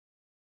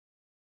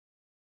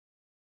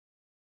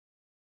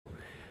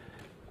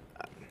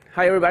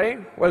Hi everybody,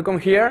 welcome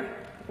here.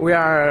 We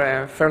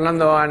are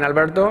Fernando and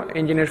Alberto,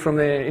 engineers from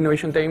the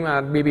innovation team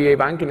at BBVA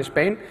Bank in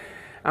Spain.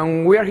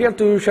 And we are here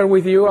to share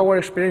with you our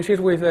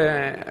experiences with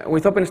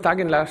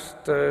OpenStack in the last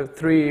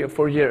 3 or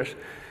 4 years.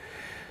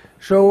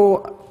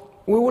 So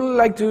we would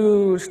like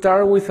to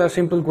start with a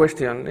simple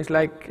question. It's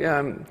like,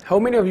 how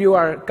many of you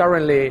are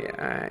currently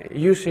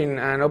using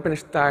an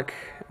OpenStack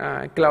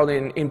cloud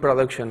in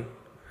production?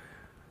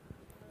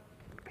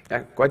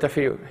 Yeah, quite a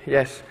few,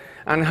 yes.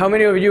 And how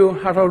many of you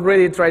have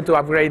already tried to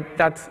upgrade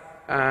that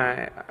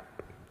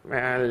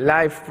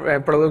live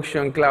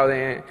production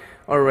cloud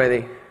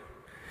already?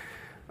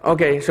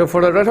 Okay, so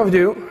for the rest of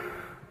you,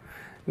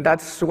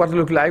 that's what it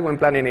looks like when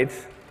planning it.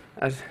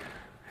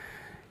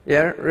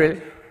 Yeah,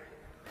 really?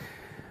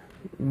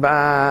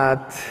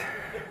 But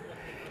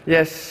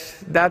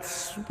yes,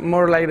 that's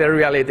more like the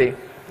reality.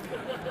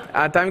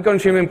 A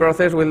time-consuming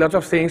process with lots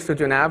of things to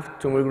tune up,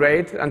 to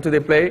migrate, and to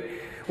deploy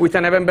with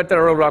an even better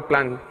rollout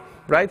plan,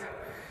 right?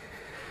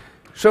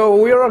 So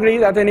we all agree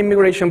that any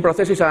migration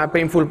process is a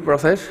painful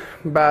process,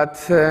 but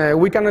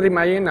we cannot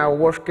imagine a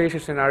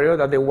worst-case scenario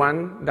than the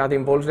one that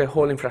involves the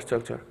whole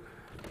infrastructure.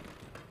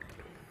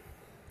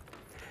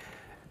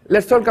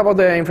 Let's talk about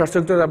the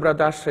infrastructure that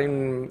brought us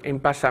in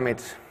past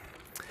summits.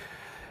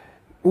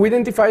 We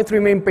identified 3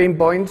 main pain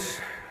points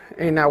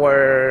in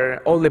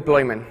our old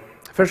deployment.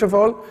 First of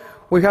all,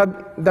 we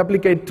had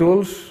duplicate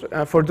tools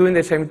for doing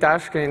the same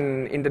task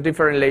in the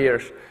different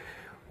layers.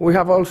 We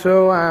have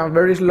also a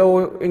very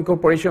slow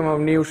incorporation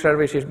of new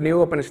services, new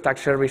OpenStack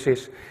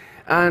services.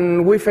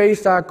 And we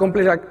faced a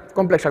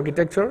complex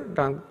architecture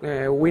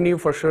that we knew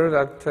for sure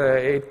that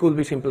it could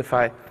be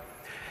simplified.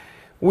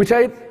 We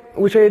said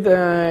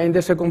in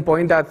the second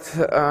point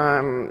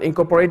that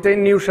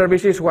incorporating new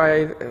services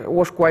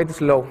was quite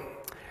slow,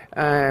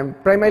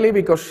 primarily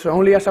because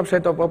only a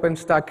subset of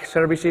OpenStack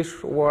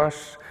services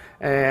was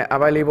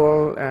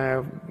available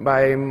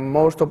by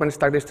most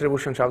OpenStack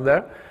distributions out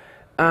there.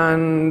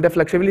 And the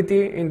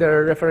flexibility in the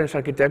reference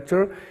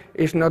architecture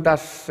is not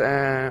as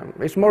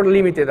it's more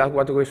limited than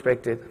what we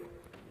expected.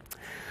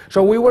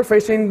 So we were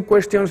facing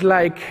questions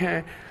like,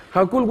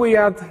 how could we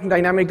add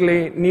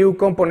dynamically new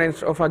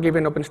components of a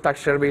given OpenStack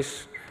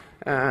service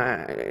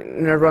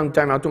in a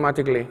runtime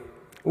automatically?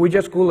 We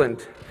just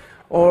couldn't.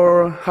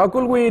 Or how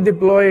could we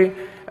deploy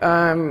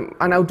and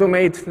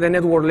automate the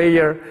network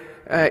layer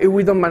if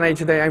we don't manage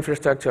the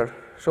infrastructure?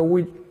 So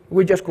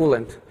we just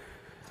couldn't.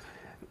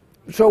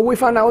 So we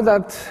found out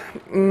that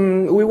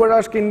we were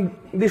asking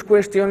these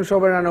questions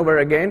over and over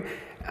again,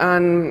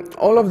 and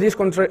all of these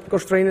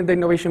constrained the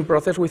innovation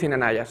process within an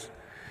IaaS.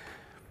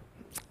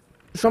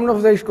 Some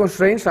of these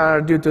constraints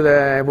are due to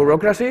the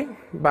bureaucracy,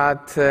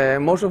 but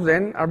most of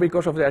them are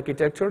because of the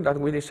architecture that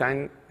we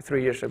designed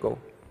 3 years ago.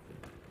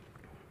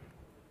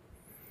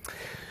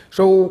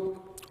 So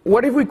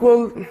what if we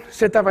could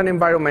set up an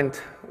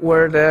environment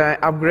where the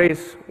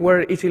upgrades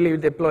were easily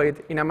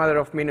deployed in a matter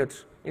of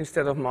minutes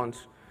instead of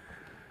months?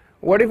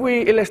 What if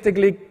we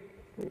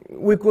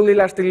could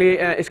elastically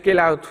scale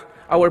out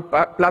our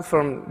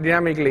platform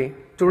dynamically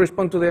to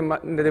respond to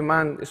the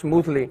demand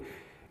smoothly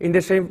in the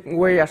same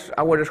way as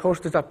our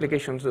hosted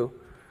applications do?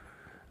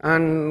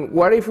 And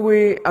what if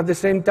we, at the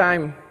same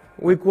time,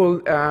 we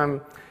could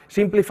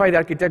simplify the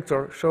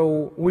architecture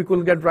so we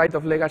could get rid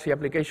of legacy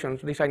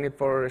applications designed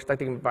for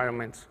static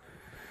environments?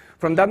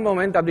 From that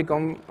moment, that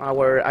became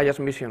our IaaS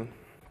mission.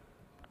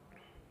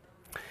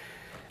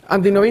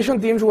 And the innovation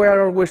teams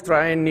were always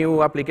trying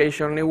new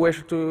applications, new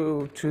ways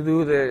to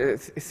do the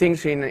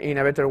things in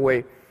a better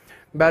way.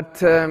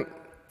 But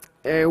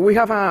we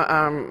have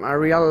a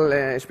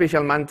real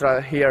special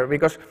mantra here,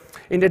 because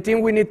in the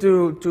team we need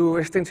to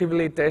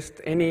extensively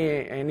test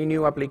any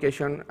new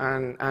application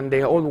and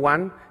the old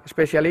one,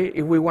 especially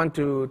if we want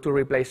to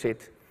replace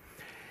it.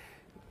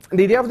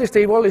 The idea of this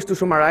table is to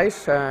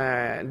summarize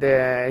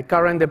the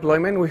current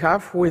deployment we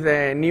have with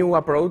a new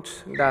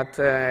approach that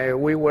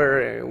we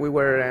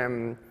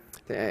were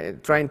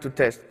trying to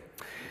test.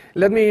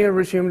 Let me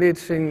resume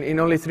this in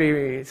only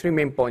three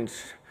main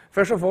points.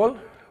 First of all,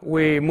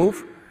 we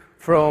move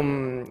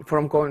from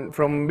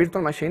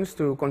virtual machines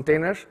to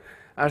containers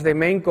as the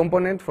main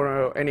component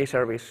for any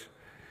service.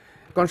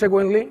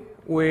 Consequently,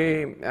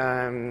 we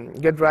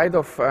get rid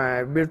of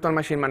virtual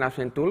machine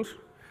management tools.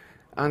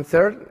 And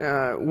third,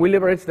 we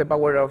leverage the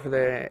power of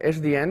the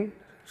SDN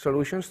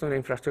solutions to the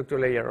infrastructure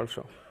layer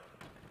also.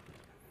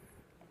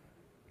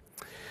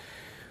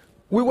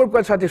 We were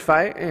quite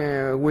satisfied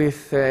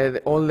with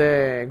all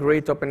the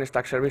great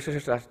OpenStack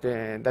services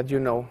that you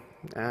know,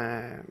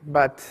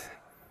 but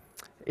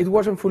it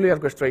wasn't fully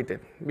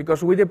orchestrated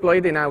because we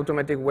deployed in an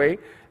automatic way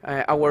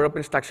our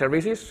OpenStack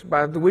services,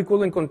 but we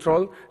couldn't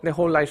control the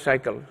whole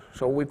lifecycle,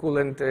 so we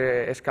couldn't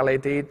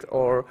escalate it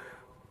or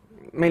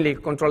mainly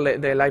control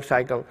the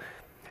lifecycle.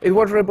 It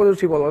was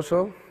reproducible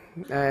also,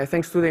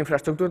 thanks to the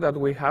infrastructure that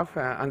we have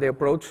and the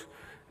approach,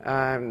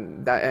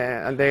 and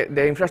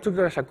the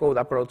infrastructure as a code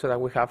approach that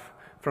we have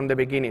from the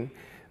beginning.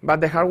 But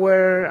the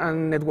hardware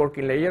and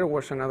networking layer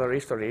was another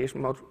history. It's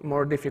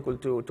more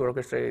difficult to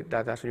orchestrate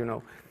that, as you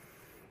know.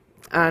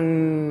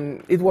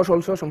 And it was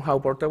also somehow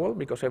portable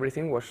because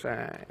everything was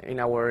in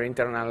our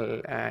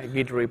internal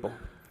Git repo.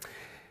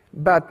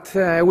 But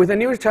with the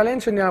new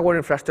challenge in our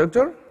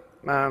infrastructure,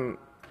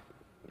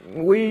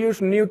 we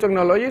use new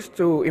technologies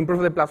to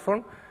improve the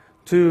platform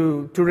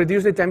to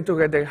reduce the time to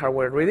get the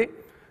hardware ready.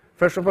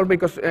 First of all,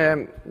 because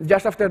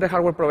just after the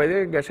hardware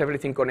provider gets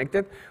everything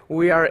connected,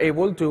 we are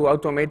able to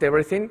automate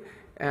everything,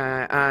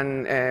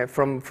 and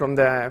from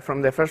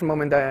the first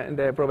moment that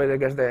the provider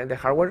gets the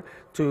hardware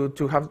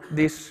to have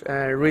this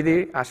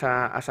ready as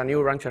a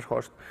new rancher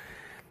host.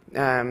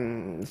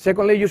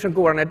 Secondly, using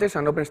Kubernetes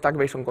and OpenStack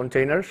based on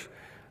containers,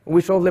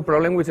 we solve the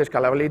problem with the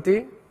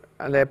scalability,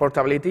 the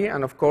portability,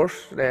 and of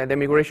course, the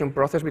migration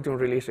process between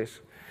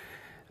releases.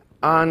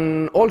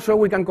 And also,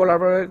 we can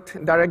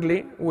collaborate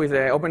directly with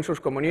the open source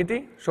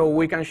community, so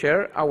we can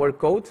share our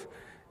code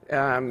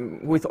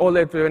with all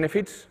the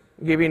benefits,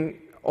 giving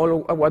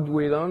all of what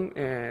we've done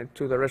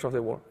to the rest of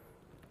the world.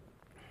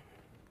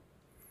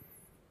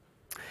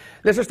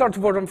 Let's start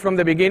from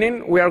the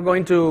beginning. We are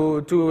going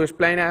to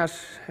explain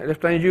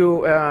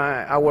you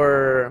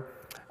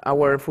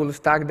our full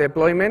stack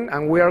deployment,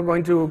 and we are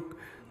going to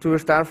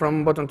start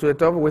from bottom to the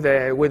top with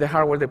the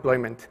hardware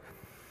deployment.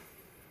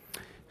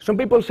 Some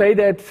people say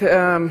that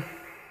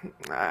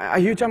a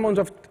huge amount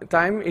of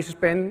time is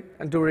spent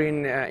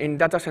during in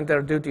data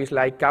center duties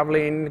like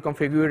cabling,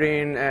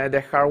 configuring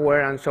the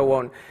hardware, and so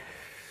on.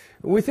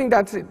 We think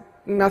that's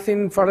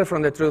nothing further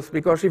from the truth,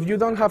 because if you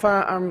don't have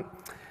a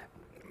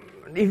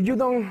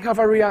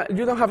real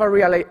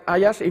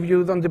IaaS if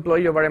you don't deploy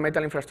your bare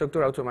metal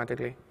infrastructure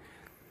automatically,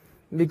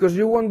 because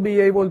you won't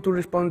be able to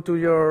respond to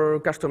your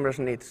customers'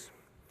 needs.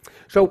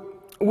 So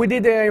we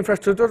did the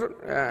infrastructure.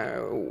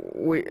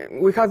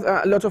 We had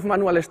a lot of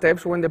manual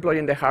steps when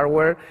deploying the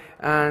hardware,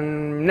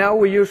 and now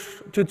we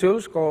use two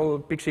tools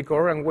called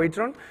PixieCore and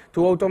Waitron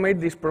to automate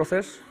this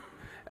process.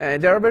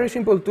 They are very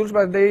simple tools,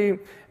 but they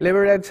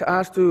leverage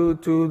us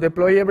to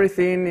deploy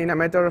everything in a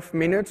matter of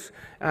minutes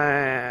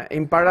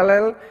in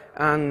parallel,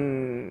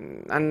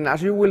 and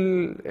as you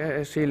will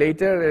see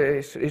later,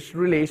 it's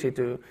really easy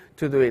to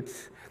do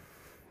it.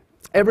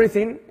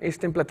 Everything is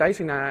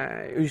templatized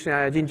using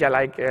a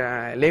Jinja-like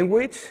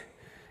language,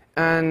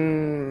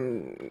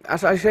 and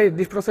as I said,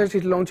 this process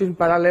is launched in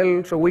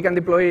parallel, so we can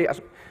deploy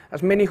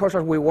as many hosts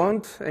as we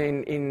want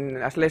in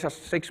as less as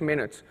 6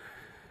 minutes.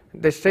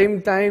 The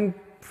same time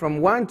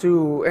from one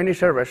to any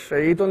server. So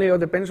it only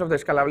depends on the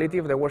scalability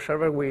of the web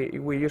server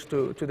we use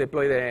to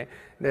deploy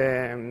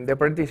the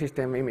operating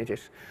system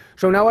images.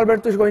 So now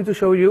Alberto is going to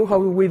show you how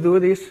we do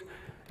this.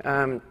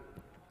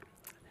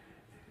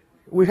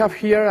 We have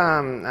here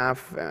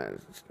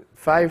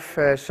 5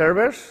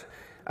 servers.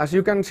 As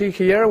you can see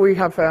here, we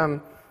have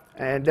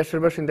the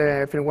servers in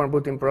the firmware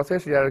booting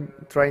process. They are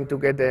trying to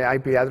get the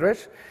IP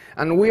address.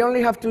 And we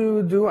only have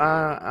to do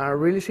a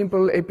really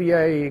simple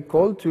API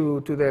call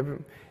to the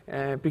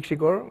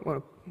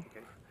PixieCore.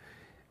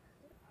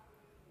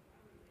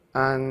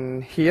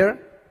 And here,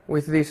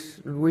 with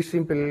this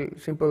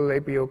simple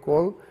API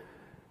call,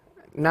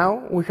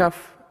 now we have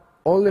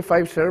all the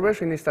 5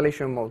 servers in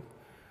installation mode.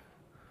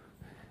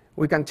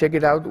 We can check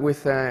it out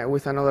with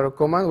another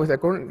command, with the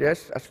current.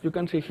 Yes, as you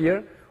can see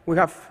here, we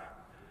have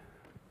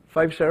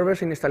 5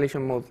 servers in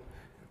installation mode.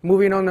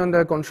 Moving on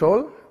the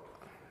console,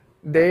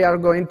 they are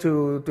going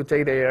to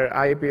take their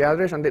IP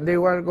address, and they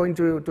are going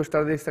to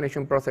start the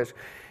installation process.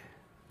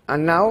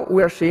 And now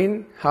we are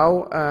seeing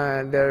how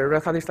the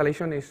Red Hat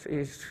installation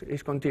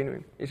is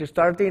continuing. It's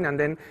starting, and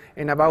then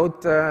in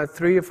about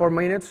 3 or 4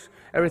 minutes,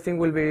 everything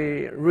will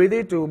be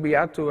ready to be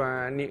added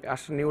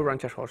as a new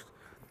rancher host.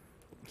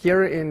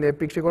 Here in the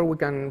PixieCore, we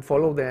can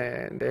follow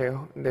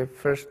the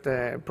first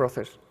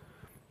process.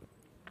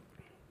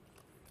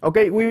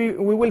 Okay, we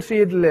will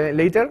see it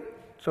later,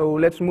 so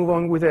let's move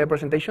on with the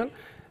presentation,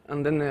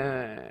 and then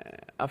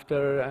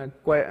after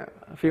quite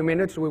a few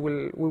minutes, we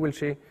will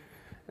see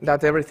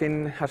that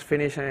everything has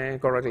finished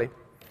correctly.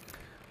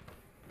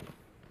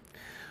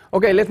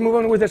 Okay, let's move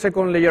on with the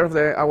second layer of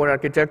our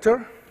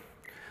architecture.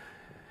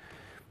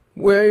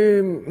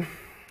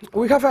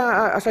 We have,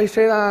 as I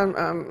said,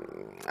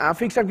 a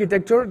fixed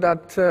architecture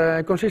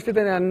that consisted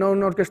in a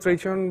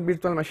non-orchestration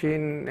virtual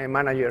machine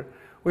manager.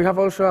 We have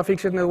also a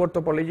fixed network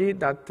topology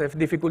that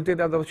difficulted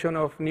the adoption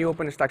of new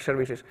OpenStack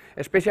services,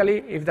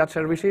 especially if that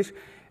services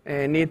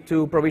need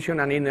to provision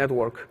an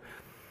in-network.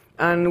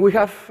 And we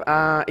have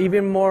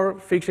even more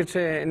fixed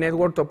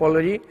network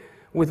topology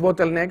with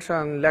bottlenecks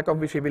and lack of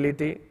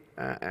visibility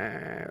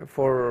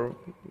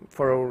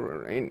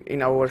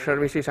in our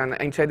services and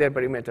inside the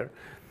perimeter.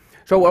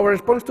 So our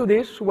response to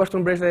this was to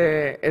embrace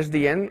the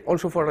SDN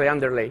also for the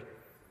underlay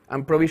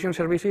and provision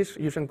services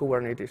using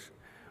Kubernetes.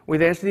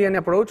 With the SDN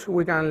approach,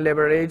 we can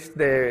leverage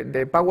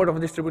the power of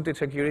distributed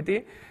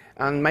security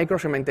and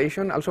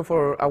micro-segmentation also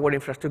for our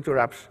infrastructure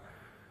apps.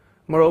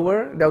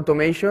 Moreover, the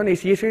automation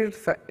is easier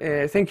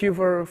thanks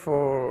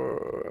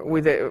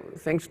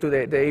to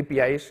the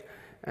APIs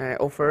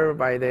offered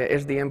by the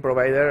SDN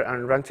provider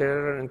and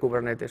Rancher and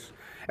Kubernetes.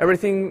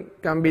 Everything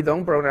can be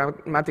done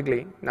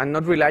programmatically and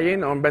not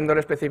relying on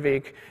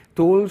vendor-specific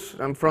tools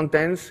and front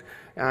ends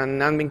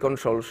and admin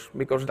consoles,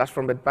 because that's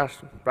from the past,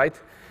 right?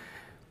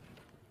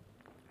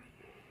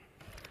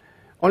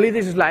 Only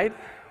this slide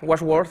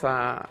was worth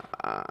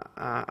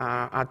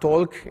a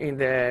talk in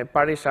the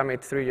Paris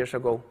Summit 3 years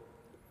ago.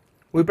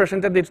 We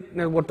presented this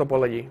network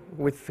topology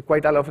with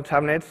quite a lot of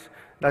subnets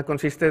that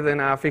consisted in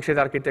a fixed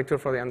architecture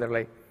for the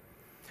underlay.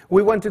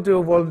 We wanted to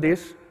evolve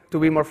this to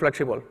be more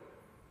flexible.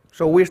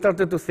 So we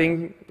started to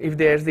think if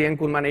the SDN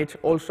could manage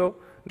also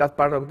that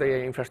part of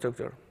the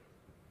infrastructure.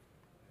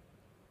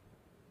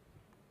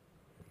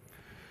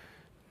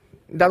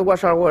 That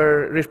was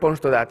our response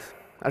to that.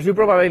 As you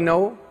probably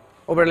know,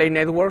 overlay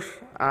networks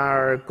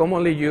are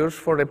commonly used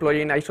for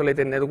deploying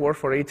isolated networks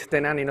for each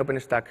tenant in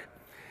OpenStack.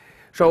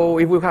 So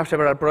if we have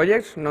several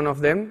projects, none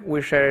of them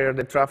will share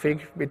the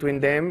traffic between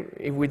them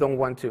if we don't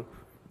want to.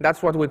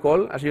 That's what we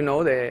call, as you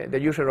know, the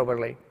user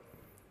overlay.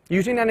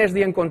 Using an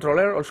SDN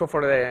controller also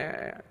for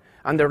the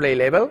underlay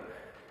level,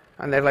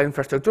 underlay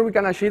infrastructure, we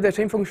can achieve the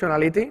same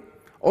functionality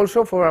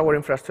also for our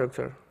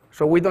infrastructure.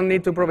 So we don't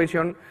need to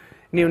provision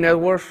new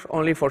networks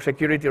only for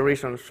security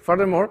reasons.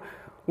 Furthermore,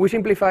 we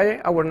simplify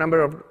our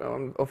number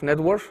of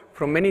networks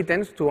from many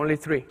tens to only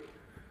 3.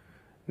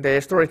 The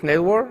storage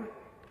network,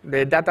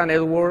 the data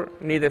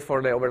network needed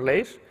for the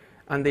overlays,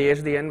 and the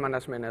SDN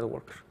management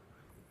networks.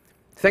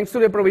 Thanks to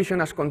the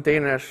provision as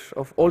containers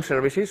of all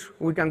services,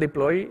 we can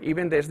deploy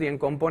even the SDN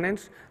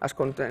components as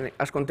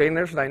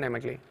containers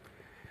dynamically.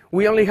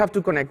 We only have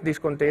to connect these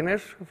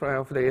containers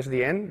of the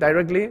SDN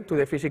directly to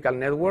the physical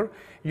network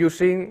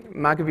using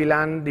Mac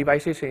VLAN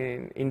devices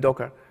in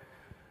Docker.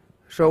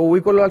 So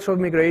we could also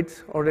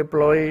migrate or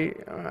deploy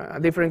a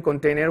different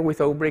container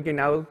without breaking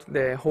out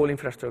the whole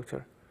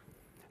infrastructure.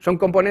 Some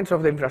components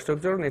of the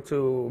infrastructure need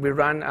to be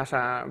run as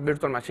a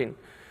virtual machine.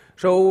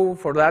 So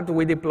for that,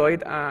 we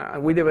developed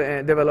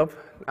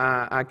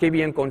a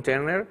KVM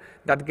container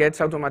that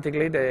gets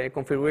automatically the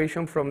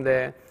configuration from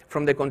the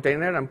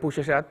container and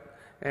pushes it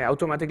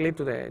automatically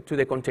to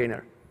the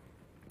container.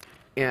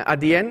 At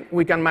the end,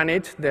 we can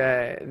manage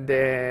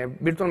the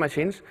virtual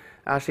machines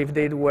as if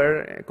they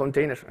were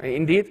containers.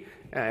 Indeed,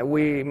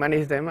 we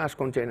manage them as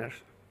containers.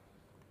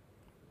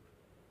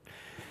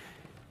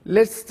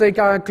 Let's take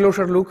a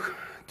closer look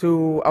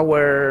to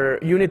our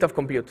unit of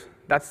compute.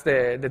 That's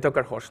the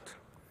Docker host.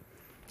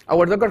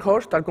 Our Docker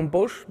hosts are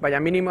composed by a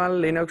minimal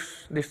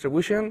Linux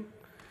distribution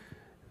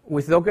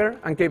with Docker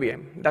and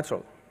KVM. That's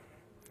all.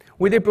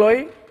 We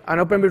deploy an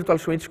Open Virtual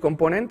Switch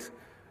component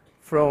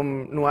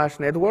from Nuage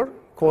Networks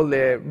called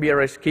the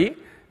VRS key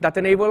that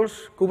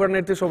enables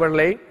Kubernetes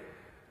overlay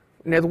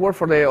network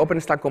for the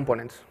OpenStack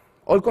components.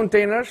 All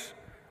containers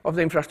of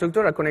the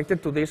infrastructure are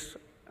connected to this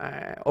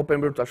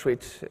Open Virtual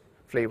Switch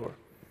flavor.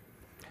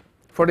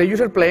 For the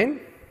user plane,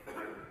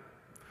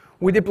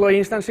 we deploy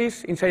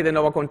instances inside the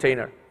Nova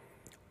container,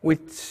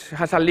 which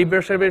has a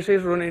libvirt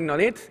services running on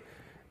it.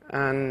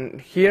 And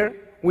here,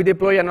 we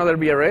deploy another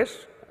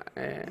VRS.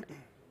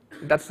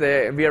 That's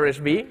the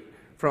VRSB,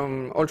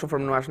 also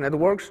from Nuage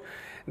Networks,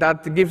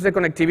 that gives the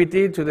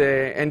connectivity to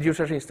the end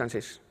user's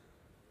instances.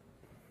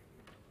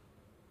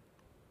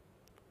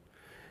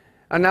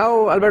 And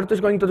now Alberto is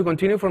going to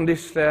continue from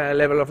this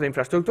level of the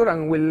infrastructure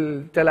and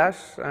will tell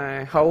us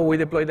how we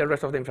deploy the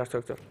rest of the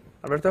infrastructure.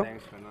 Alberto?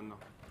 Thanks, Fernando.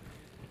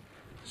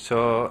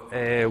 So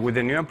with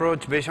the new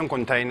approach based on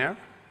container,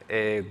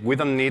 we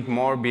don't need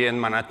more VM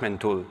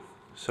management tool.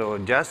 So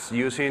just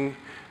using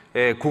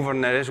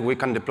Kubernetes, we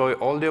can deploy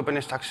all the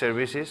OpenStack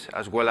services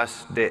as well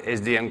as the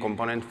SDN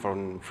component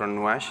from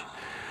Nuage.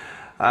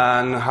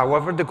 And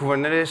however, the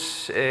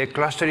Kubernetes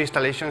cluster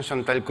installation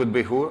sometimes could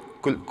be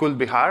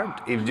hard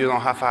if you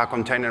don't have a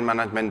container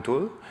management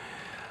tool.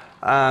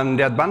 And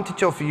the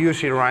advantage of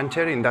using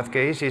Rancher in that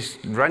case is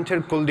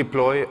Rancher could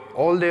deploy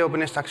all the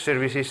OpenStack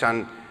services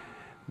and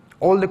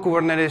all the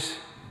Kubernetes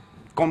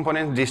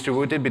components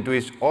distributed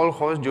between all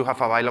hosts you have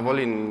available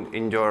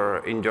in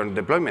your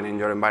deployment, in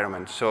your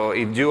environment. So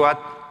if you add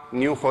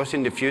new hosts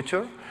in the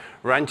future,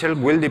 Rancher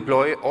will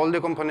deploy all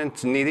the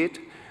components needed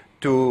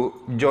to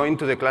join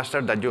to the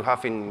cluster that you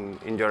have in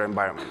your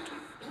environment.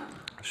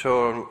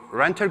 So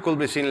Rancher could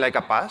be seen like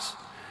a PaaS,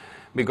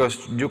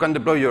 because you can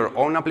deploy your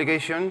own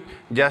application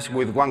just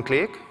with one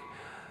click.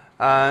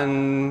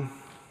 And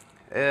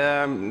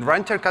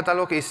Rancher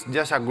catalog is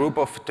just a group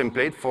of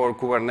templates for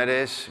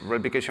Kubernetes,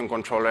 replication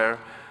controller,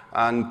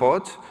 and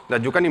pods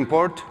that you can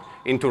import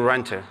into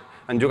Rancher,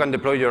 and you can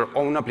deploy your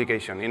own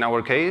application. In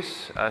our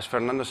case, as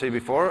Fernando said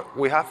before,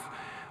 we have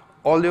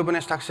all the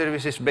OpenStack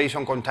services based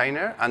on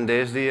container, and the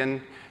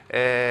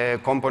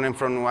SDN component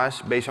from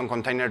Nuage based on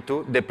container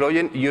too,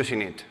 deploying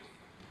using it.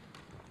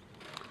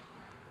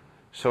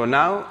 So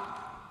now,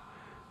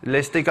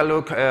 let's take a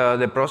look at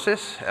the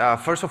process.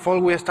 First of all,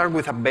 we start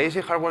with a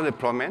basic hardware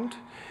deployment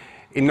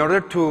in order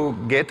to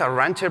get a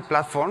Rancher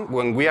platform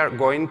when we are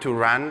going to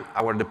run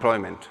our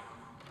deployment.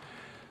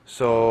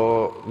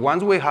 So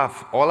once we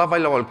have all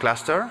available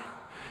cluster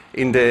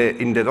in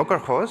the Docker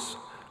host,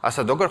 as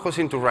a Docker host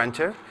into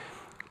Rancher,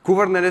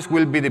 Kubernetes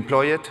will be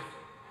deployed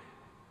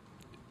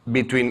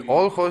between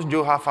all hosts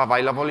you have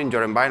available in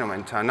your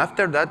environment. And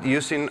after that,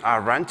 using a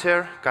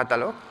rancher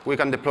catalog, we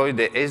can deploy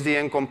the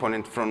SDN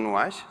component from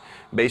Nuage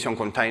based on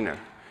container.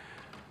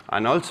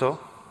 And also,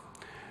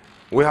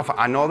 we have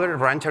another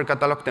rancher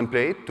catalog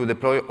template to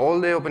deploy all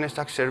the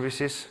OpenStack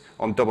services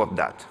on top of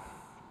that.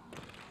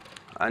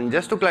 And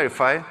just to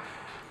clarify,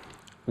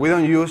 we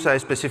don't use a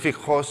specific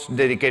host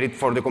dedicated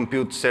for the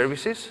compute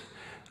services.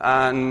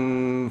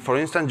 And for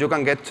instance, you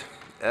can get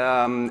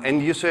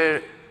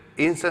end-user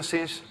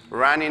instances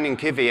running in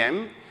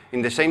KVM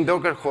in the same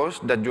Docker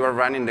host that you are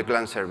running the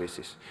client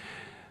services.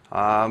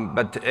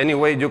 But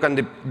anyway, you can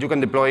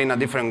deploy in a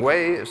different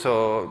way.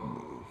 So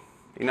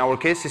in our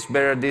case, it's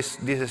better this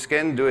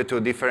scan due to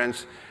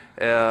different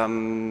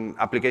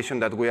application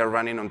that we are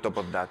running on top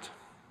of that.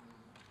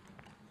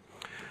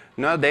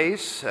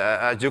 Nowadays,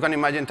 as you can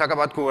imagine, talk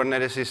about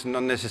Kubernetes is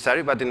not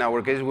necessary, but in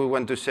our case, we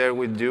want to share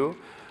with you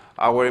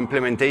our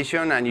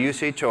implementation and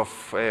usage of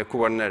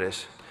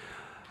Kubernetes.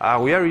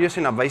 We are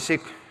using a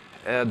basic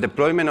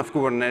deployment of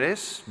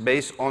Kubernetes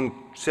based on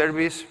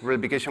service,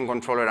 replication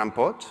controller, and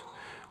pods.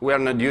 We are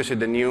not using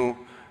the new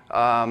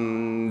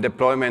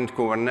deployment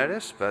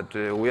Kubernetes, but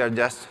we are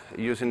just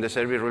using the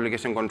service,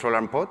 replication controller,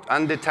 and pod.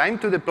 And the time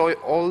to deploy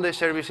all the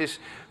services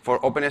for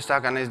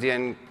OpenStack and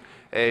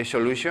SDN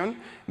solution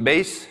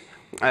based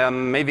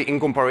maybe in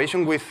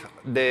comparison with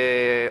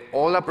the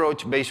old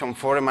approach based on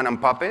Foreman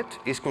and Puppet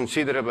is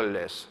considerably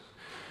less.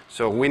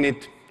 So we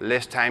need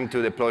less time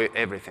to deploy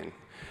everything.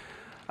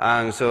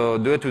 And so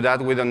due to that,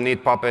 we don't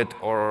need Puppet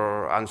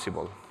or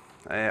Ansible.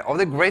 All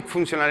the great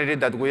functionality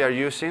that we are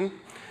using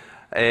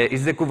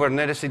is the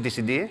Kubernetes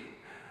etcd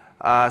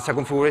as a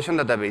configuration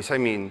database. I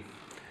mean,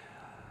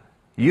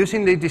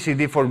 using the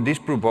etcd for this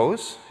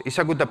purpose is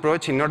a good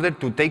approach in order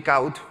to take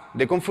out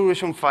the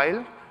configuration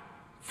file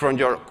from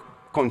your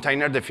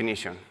container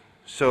definition.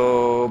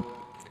 So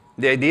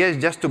the idea is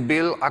just to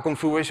build a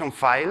configuration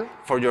file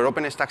for your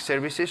OpenStack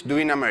services,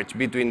 doing a merge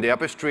between the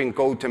upstream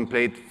code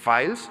template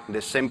files,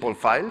 the sample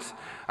files,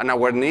 and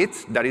our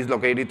needs that are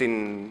located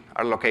in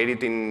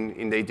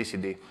the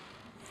etcd.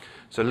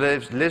 So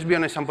let's be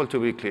an example to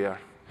be clear.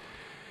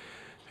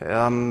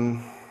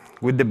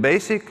 With the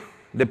basic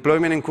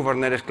deployment in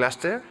Kubernetes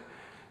cluster,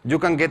 you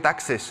can get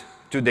access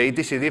to the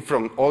etcd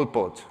from all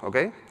pods,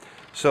 okay?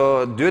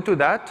 So due to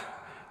that,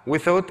 we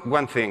thought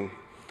one thing.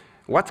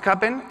 What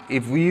happens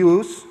if we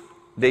use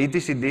the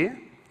etcd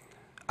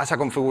as a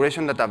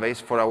configuration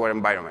database for our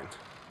environment?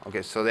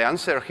 Okay, so the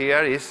answer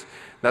here is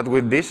that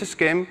with this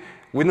scheme,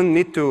 we don't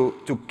need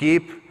to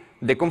keep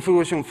the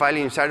configuration file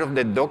inside of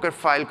the Docker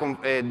file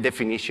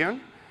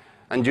definition,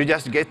 and you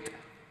just get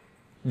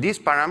this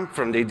param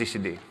from the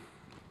etcd.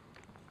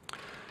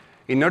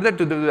 In order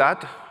to do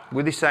that,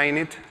 we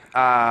designed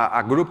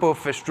a group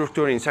of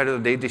structure inside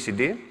of the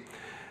etcd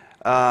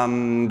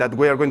that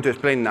we are going to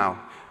explain now.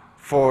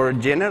 For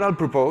general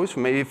purpose,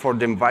 maybe for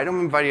the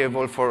environment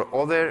variable, for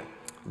other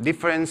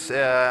different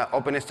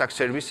OpenStack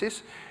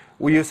services,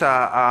 we use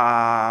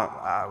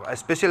a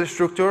special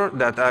structure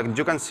that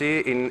you can see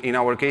in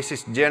our case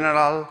is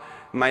general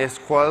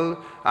MySQL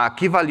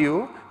key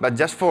value, but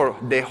just for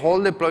the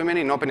whole deployment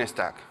in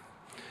OpenStack.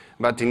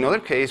 But in other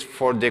case,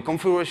 for the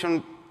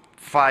configuration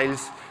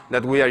files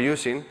that we are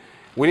using,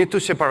 we need to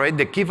separate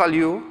the key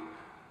value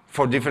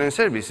for different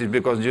services,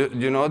 because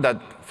you know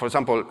that, for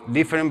example,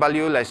 different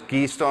value like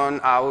keystone,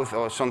 auth,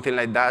 or something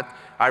like that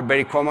are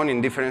very common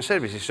in different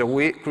services. So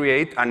we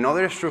create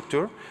another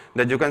structure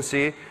that you can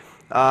see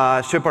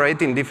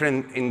separate in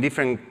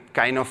different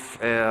kind of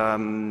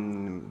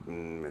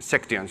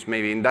sections.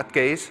 Maybe in that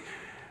case,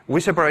 we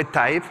separate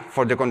type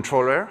for the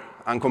controller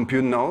and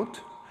compute node,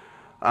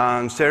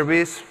 and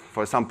service,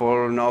 for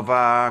example,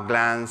 Nova,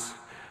 Glance,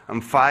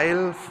 and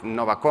file,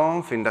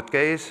 NovaConf, in that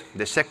case,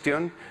 the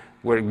section,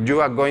 where you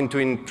are going to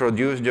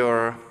introduce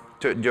your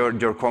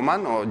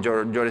command or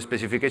your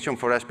specification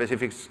for a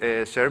specific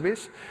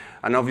service,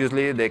 and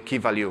obviously the key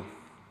value.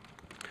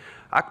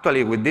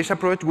 Actually, with this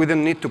approach, we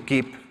don't need to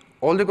keep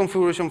all the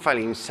configuration file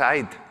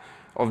inside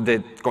of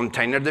the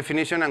container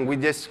definition, and we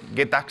just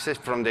get access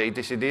from the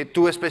etcd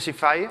to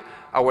specify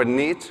our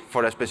needs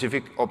for a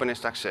specific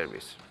OpenStack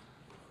service.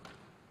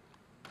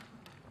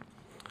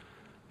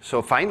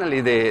 So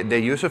finally, the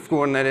use of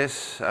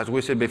Kubernetes, as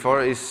we said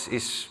before,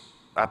 is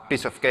a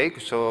piece of cake.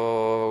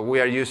 So we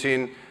are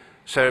using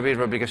service,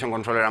 replication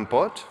controller, and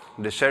pod.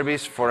 The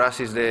service for us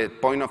is the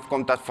point of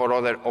contact for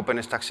other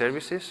OpenStack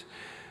services.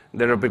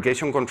 The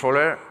replication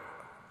controller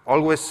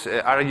always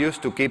are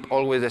used to keep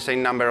always the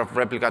same number of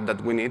replicas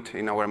that we need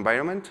in our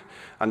environment.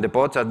 And the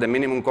pods are the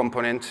minimum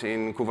components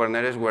in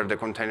Kubernetes where the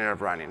containers are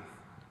running.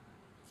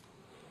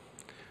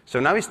 So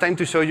now it's time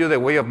to show you the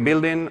way of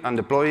building and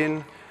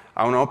deploying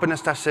our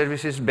OpenStack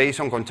services based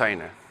on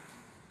container.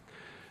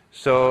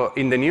 So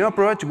in the new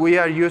approach, we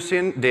are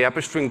using the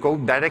upstream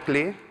code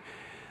directly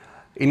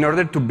in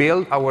order to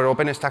build our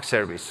OpenStack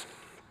service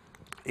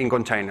in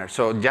container.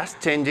 So just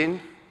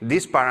changing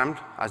this param,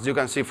 as you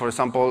can see, for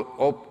example,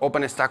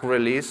 OpenStack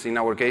release, in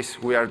our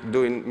case, we are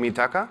doing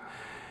Mitaka.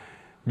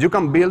 You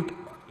can build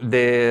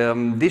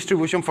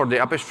distribution for the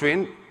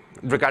upstream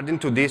regarding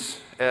to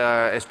this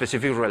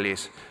specific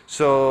release.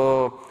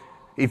 So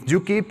if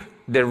you keep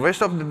the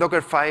rest of the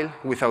Docker file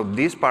without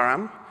this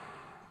param,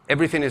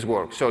 everything is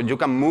work. So you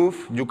can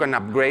move, you can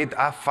upgrade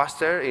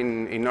faster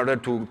in order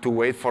to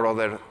wait for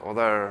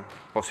other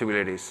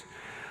possibilities.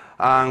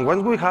 And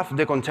once we have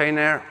the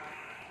container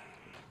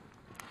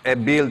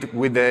built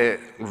with the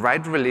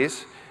right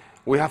release,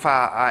 we have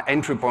an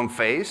entry point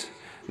phase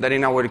that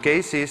in our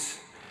case is,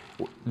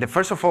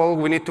 first of all,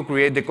 we need to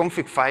create the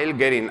config file,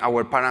 getting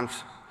our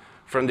params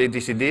from the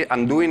etcd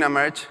and doing a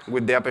merge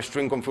with the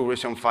upstream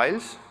configuration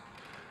files.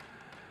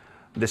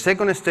 The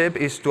second step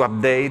is to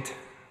update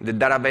the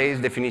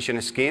database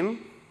definition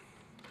scheme.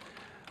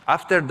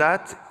 After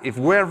that, if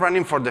we're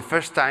running for the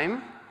first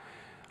time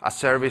a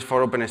service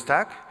for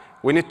OpenStack,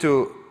 we need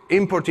to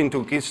import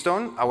into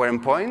Keystone our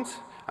endpoints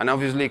and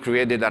obviously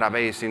create the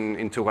database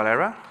into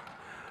Galera.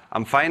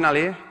 And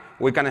finally,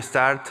 we can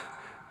start,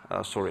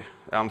 the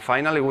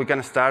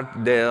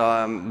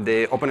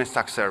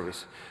OpenStack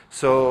service.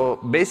 So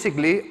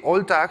basically,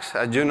 all tags,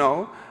 as you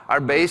know, are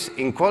based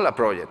in Cola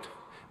project.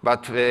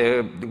 But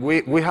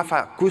we have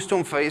a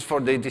custom phase for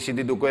the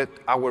etcd to get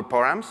our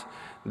params.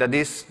 That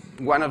is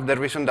one of the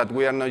reasons that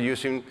we are not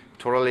using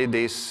thoroughly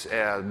this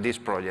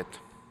project.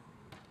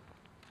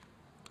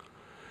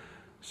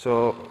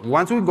 So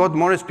once we got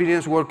more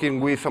experience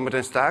working with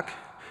OpenStack,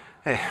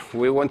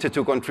 we wanted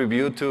to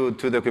contribute to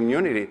the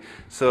community.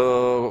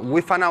 So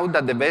we found out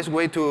that the best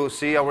way to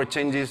see our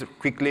changes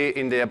quickly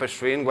in the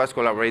upstream was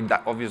collaborate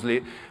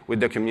obviously with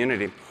the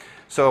community.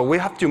 So we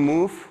have to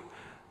move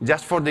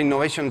just for the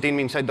innovation team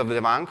inside of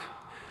the bank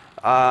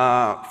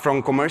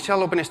from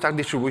commercial OpenStack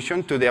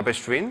distribution to the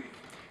upstream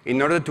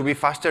in order to be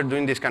faster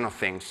doing these kind of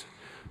things.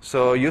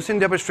 So using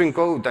the upstream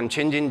code and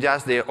changing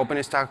just the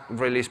OpenStack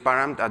release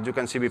param, as you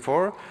can see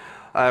before,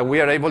 we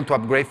are able to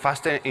upgrade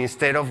faster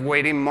instead of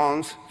waiting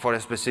months for a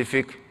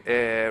specific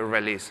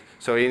release.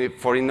 So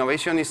for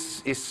innovation,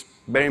 it's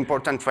very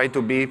important to try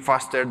to be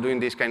faster doing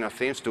these kind of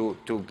things to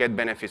get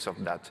benefits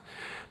of that.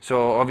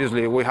 So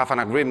obviously, we have an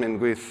agreement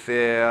with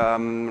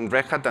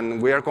Red Hat,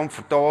 and we are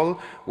comfortable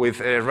with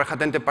Red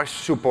Hat Enterprise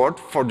support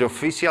for the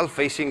official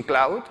facing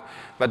cloud.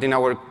 But in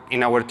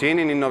our team,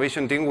 in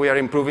innovation team, we are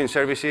improving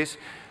services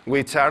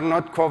which are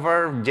not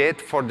covered yet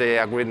for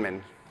the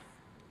agreement.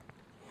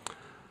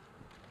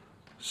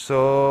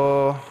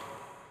 So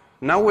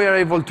now we are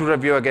able to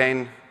review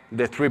again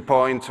the 3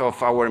 points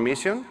of our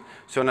mission.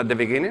 So at the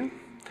beginning,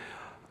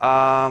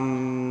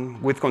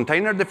 with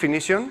container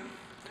definition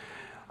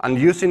and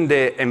using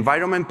the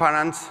environment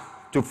params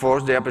to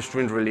force the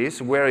upstream release,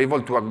 we are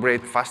able to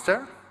upgrade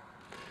faster.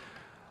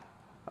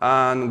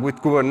 And with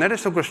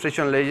Kubernetes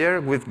orchestration layer,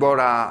 we've got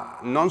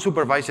a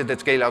non-supervised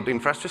scale-out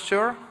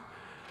infrastructure.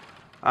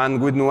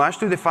 And with Nuage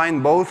to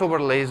define both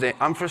overlays, the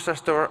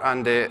infrastructure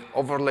and the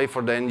overlay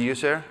for the end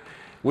user,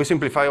 we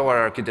simplify our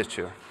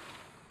architecture.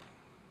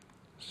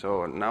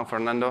 So now,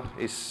 Fernando,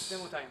 is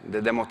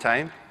the demo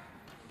time.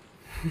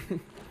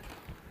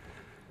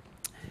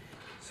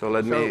 So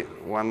let me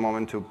one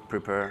moment to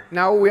prepare.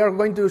 Now we are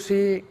going to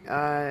see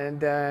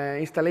the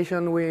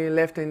installation we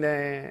left in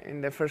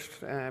the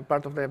first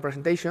part of the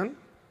presentation.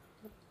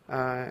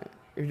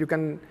 If you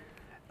can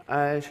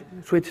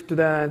switch to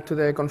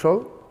the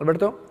console,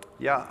 Alberto.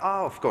 Yeah,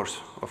 of course.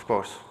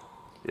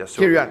 Yes,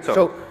 here you are.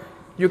 So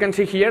you can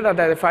see here that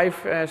the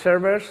 5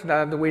 servers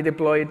that we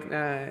deployed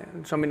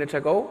some minutes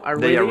ago are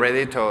ready. They are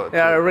ready to.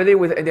 They are ready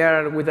with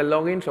the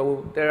login,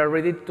 so they are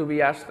ready to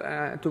be asked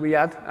to be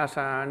added as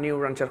a new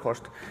Rancher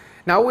host.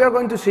 Now we are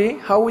going to see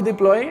how we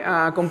deploy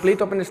a complete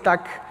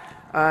OpenStack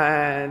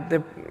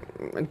the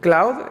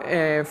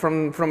cloud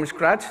from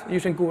scratch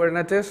using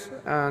Kubernetes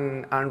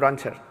and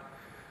Rancher.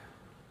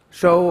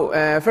 So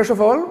first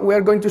of all, we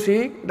are going to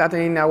see that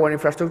in our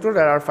infrastructure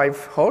there are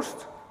 5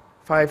 hosts,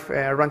 5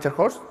 Rancher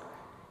hosts.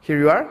 Here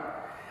you are.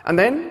 And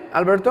then,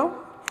 Alberto?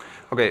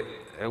 OK,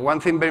 one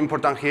thing very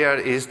important here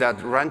is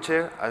that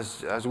Rancher,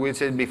 as we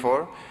said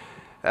before,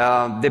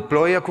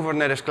 deploy a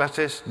Kubernetes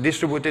classes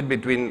distributed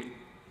between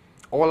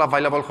all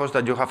available hosts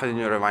that you have in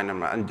your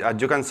environment. And as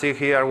you can see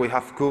here, we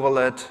have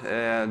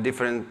kubelet,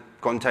 different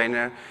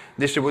container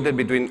distributed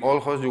between all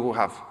hosts you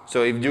have.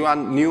 So if you add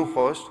new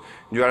hosts,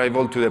 you are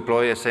able to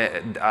deploy as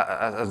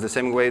the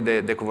same way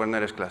the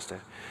Kubernetes cluster.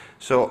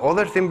 So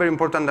other thing very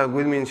important that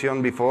we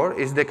mentioned before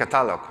is the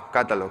catalog.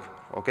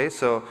 Okay,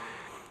 so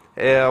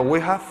we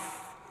have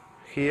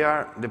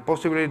here the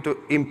possibility to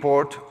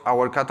import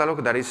our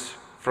catalog that is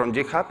from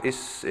GitHub,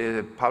 is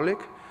public.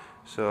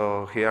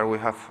 So here we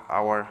have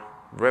our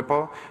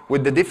repo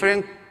with the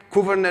different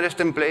Kubernetes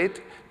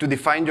template to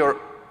define your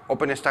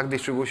OpenStack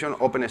distribution,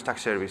 OpenStack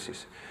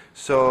services.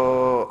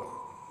 So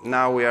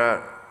now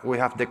we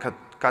have the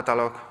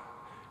catalog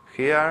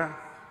here.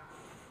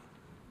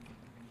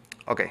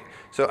 Okay,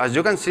 so as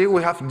you can see,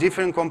 we have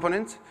different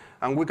components,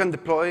 and we can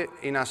deploy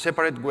in a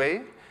separate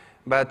way.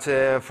 But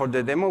for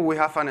the demo, we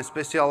have a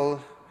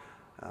special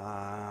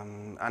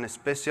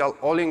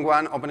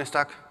all-in-one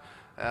OpenStack,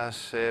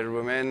 as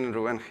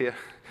Ruben here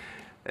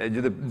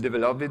you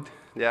develop it,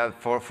 yeah,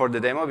 for the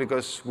demo,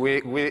 because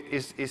we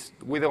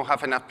don't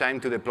have enough time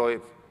to deploy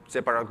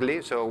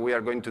separately, so we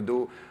are going to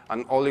do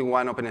an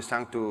all-in-one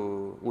OpenStack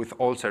with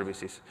all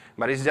services.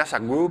 But it's just a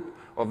group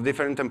of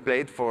different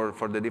templates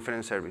for the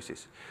different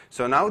services.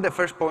 So now the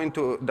first point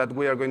that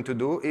we are going to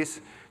do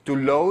is to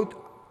load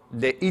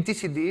the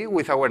etcd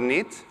with our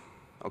needs,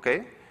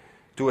 okay,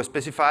 to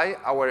specify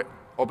our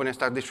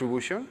OpenStack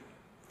distribution.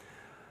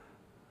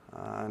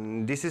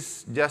 And this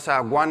is just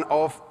a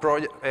one-off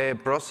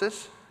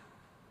process.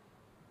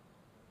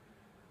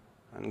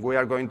 And we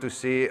are going to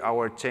see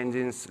our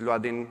changes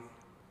loading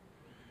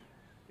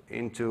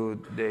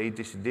into the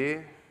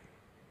etcd.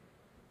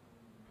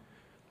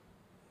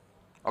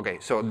 OK,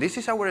 so this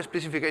is our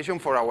specification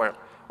for our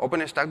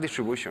OpenStack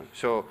distribution.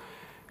 So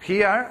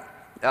here,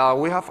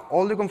 we have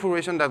all the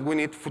configuration that we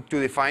need to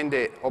define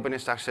the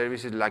OpenStack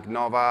services like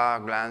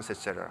Nova, Glance,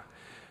 etc.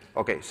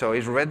 OK, so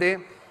it's ready.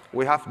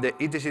 We have the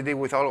etcd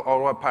with all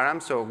our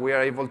params, so we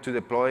are able to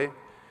deploy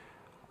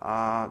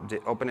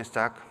the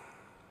OpenStack.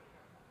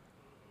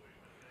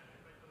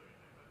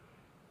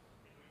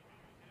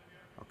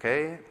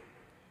 OK.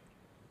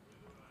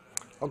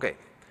 OK.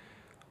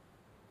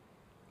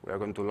 We are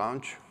going to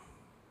launch.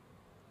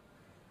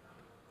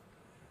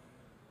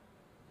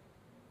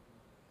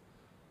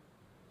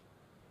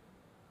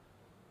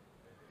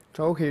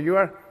 So here you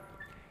are.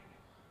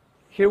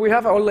 Here we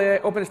have all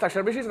the OpenStack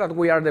services that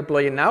we are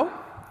deploying now.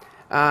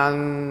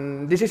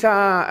 And this is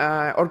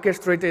an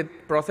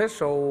orchestrated process,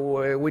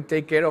 so we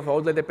take care of all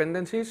the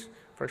dependencies.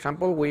 For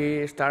example,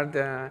 we start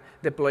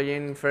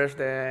deploying first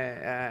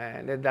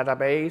the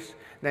database,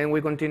 then we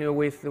continue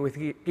with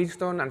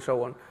Keystone, and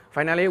so on.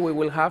 Finally, we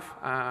will have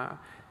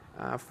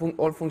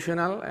all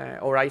functional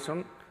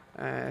Horizon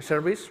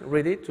service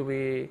ready to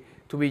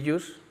be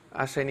used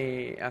as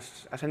any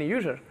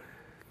user.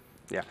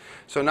 Yeah.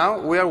 So now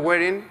we are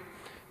waiting.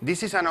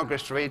 This is an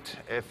orchestrate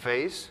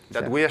phase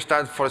that we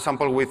start, for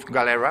example, with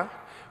Galera.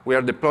 We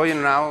are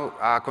deploying now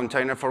a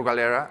container for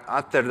Galera.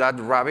 After that,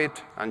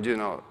 Rabbit and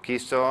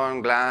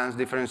Keystone, Glance,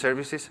 different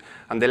services.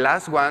 And the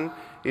last one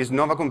is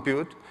Nova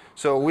Compute.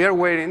 So we are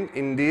waiting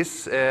in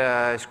this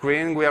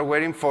screen. We are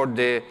waiting for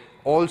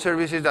all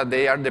services that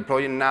they are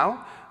deploying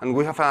now, and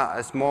we have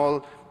a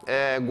small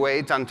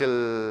wait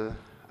until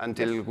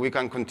we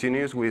can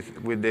continue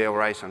with the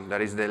Horizon.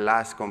 That is the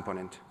last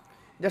component.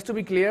 Just to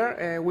be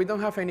clear, we don't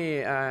have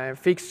any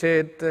fixed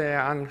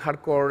and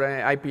hardcore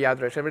IP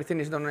address. Everything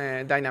is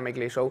done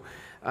dynamically. So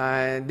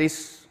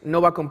this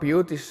Nova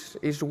Compute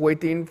is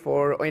waiting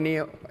for any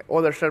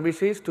other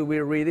services to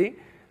be ready,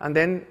 and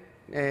then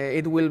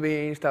it will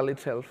be installed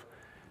itself.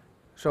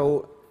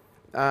 So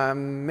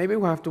maybe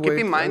we have to wait.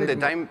 Keep in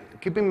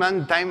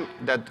mind the time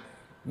that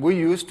we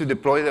use to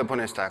deploy the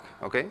OpenStack,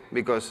 okay?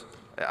 Because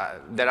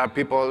there are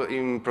people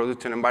in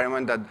production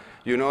environment that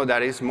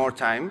there is more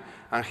time.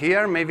 And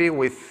here, maybe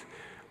with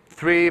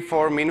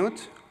 3-4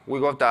 minutes, we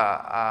got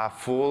a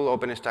full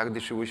OpenStack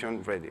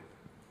distribution ready.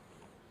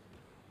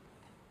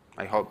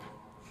 I hope.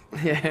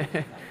 Yeah,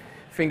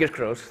 fingers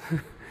crossed.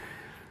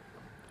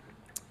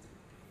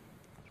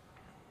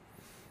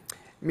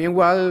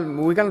 Meanwhile,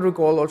 we can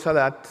recall also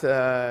that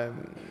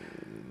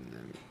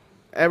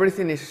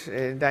everything is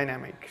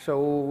dynamic.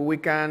 So we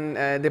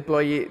can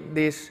deploy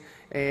this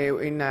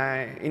in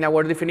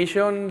our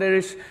definition. There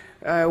is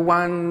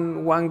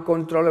one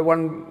controller,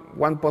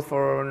 one pod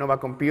for Nova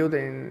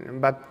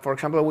Compute, but for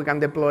example, we can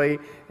deploy,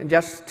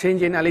 just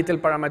changing a little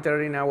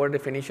parameter in our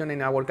definition,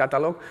 in our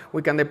catalog,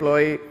 we can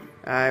deploy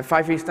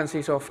 5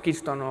 instances of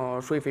Keystone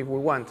or Swift if we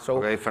want. So,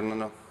 okay,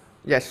 Fernando.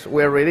 Yes,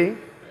 we're ready.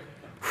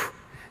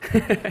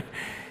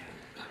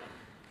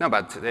 No,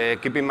 but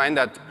keep in mind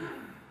that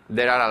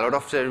there are a lot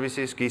of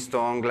services,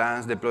 Keystone,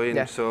 Glance, deploying,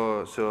 yes.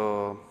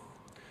 So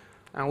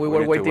and we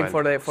were waiting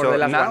for the last one.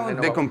 So now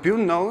the compute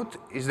node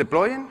is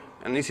deploying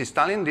and is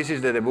installing. This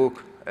is the debug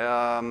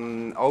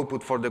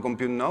output for the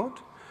compute node.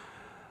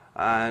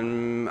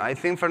 And I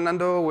think,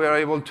 Fernando, we are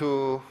able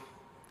to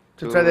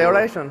try the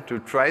Horizon? To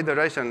try the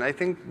Horizon. I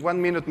think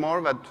 1 minute more,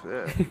 but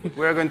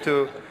we are going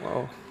to,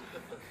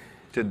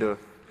 to do.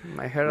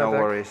 My hair no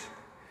worries.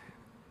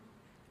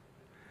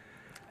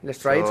 Let's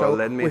try it. So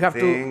let me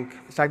think.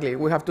 Exactly.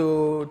 We have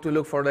to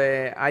look for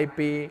the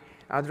IP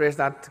address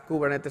that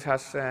Kubernetes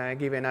has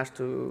given us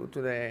to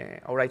the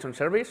Horizon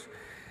service.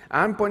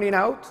 I'm pointing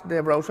out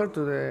the browser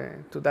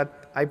to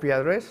that IP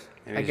address.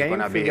 And again,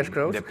 it's fingers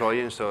crossed.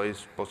 Deploying, so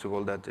it's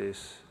possible that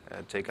this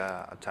take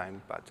a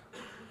time. But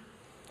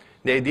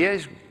the idea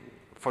is,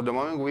 for the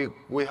moment,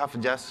 we have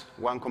just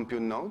one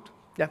compute node.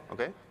 Yeah.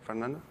 Okay,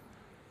 Fernando.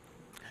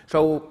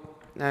 So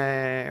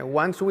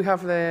once we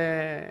have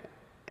the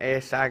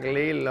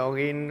exactly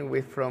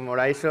login from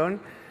Horizon,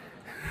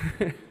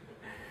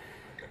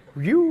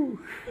 you.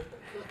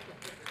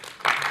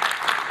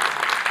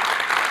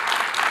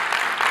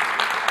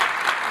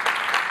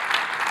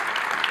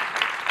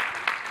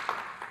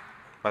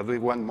 But we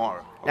want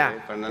more. Okay,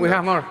 yeah, Fernando? We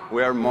have more.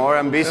 We are more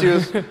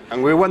ambitious,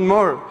 and we want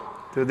more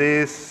to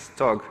this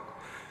talk.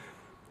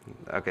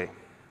 Okay.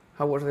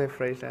 How was the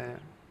phrase?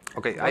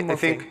 Okay, I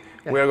think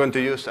we are going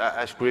to use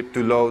a script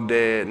to load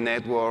the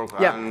network.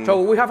 Yeah, and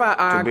so we have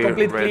a to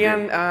complete ready.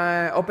 clean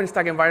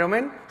OpenStack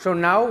environment. So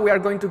now we are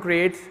going to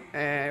create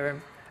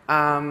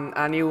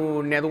a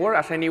new network,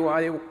 as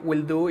anybody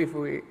will do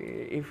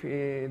if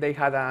they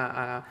had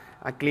a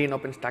clean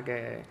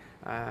OpenStack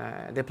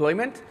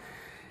deployment.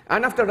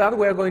 And after that,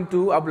 we are going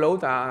to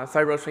upload a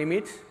Cyrus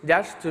image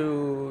just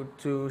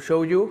to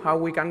show you how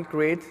we can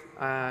create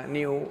a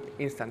new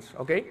instance,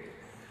 okay?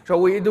 So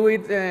we do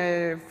it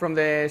from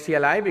the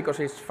CLI because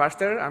it's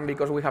faster and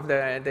because we have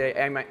the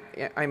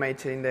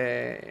image in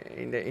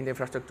the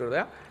infrastructure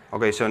there.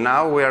 Okay, so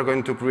now we are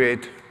going to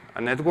create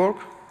a network.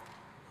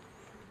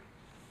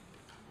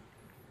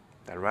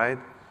 That right?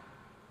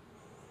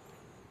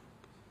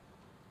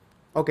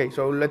 Okay,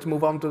 so let's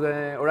move on to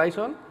the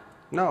horizon.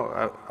 No,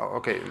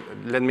 okay.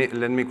 Let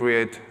me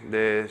create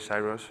the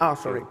Cyrus. Oh,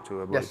 sorry.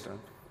 To avoid that.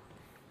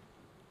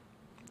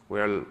 We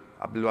are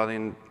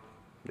uploading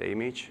the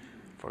image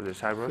for the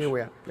Cyrus. Here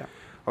we are. Yeah.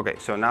 Okay,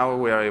 so now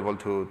we are able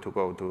to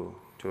go to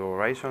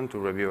Horizon to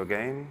review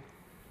again.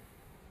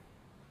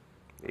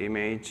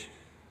 Image.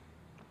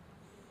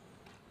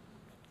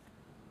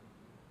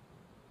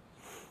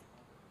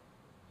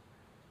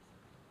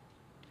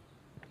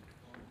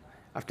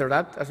 After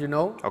that, as you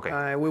know,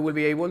 okay. We will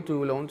be able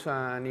to launch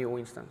a new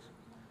instance.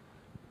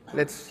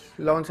 Let's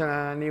launch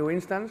a new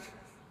instance,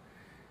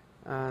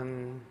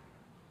 and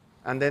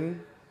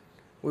then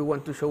we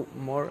want to show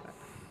more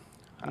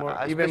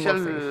even more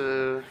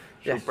things.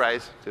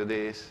 Surprise to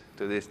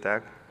this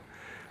tag.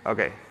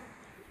 Okay.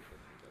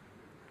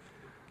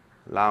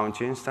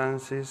 Launch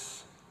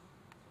instances.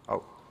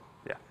 Oh,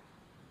 yeah.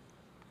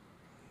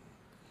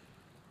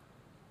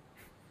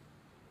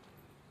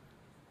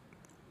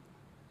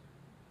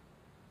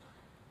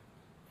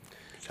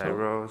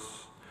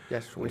 Cyrus.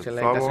 Yes, we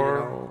select, as you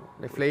know,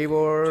 the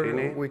flavor,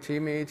 chili, which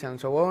image,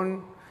 and so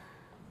on.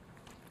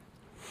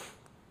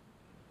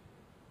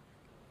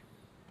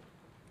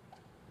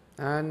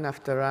 And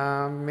after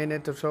a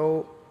minute or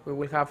so, we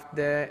will have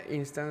the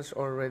instance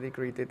already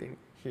created in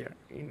here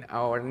in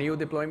our new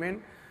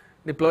deployment,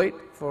 deployed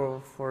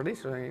for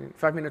this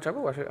 5 minutes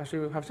ago, as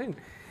you have seen.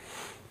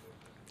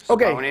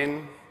 Okay.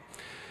 Spawning.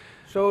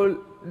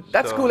 So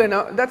that's cool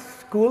enough.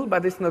 That's cool,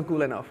 but it's not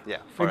cool enough.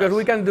 Yeah. Because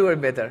we can do it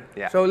better.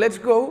 Yeah. So let's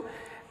go,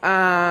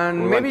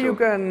 and maybe you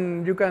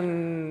can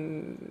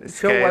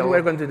show what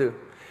we're going to do.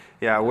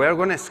 Yeah, we're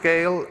going to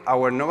scale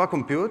our Nova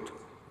Compute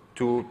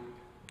to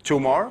 2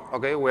 more.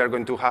 Okay, we are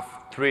going to have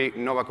 3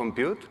 Nova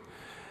Compute,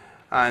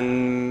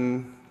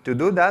 and to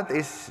do that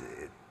is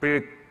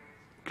pretty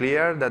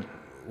clear that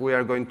we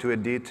are going to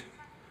edit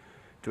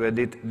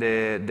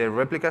the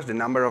replicas, the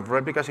number of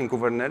replicas in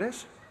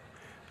Kubernetes.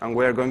 And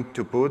we are going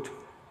to put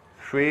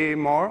 3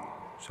 more,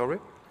 sorry.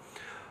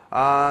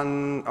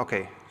 And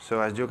okay, so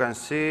as you can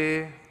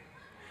see,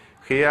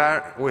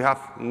 here we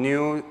have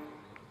new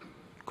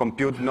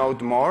compute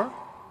node more.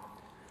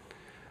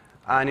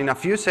 And in a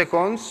few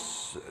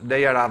seconds,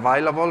 they are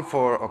available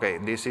for, okay,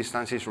 this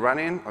instance is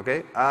running,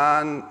 okay.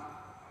 And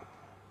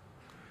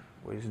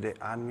where is the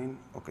admin?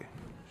 Okay,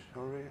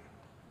 sorry.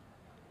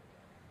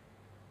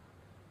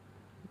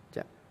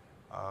 Yeah.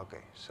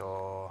 Okay,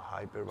 so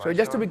hypervisor. So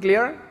just to be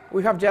clear,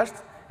 we have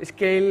just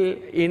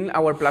scaled in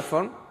our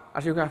platform,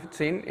 as you have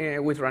seen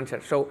with Rancher.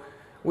 So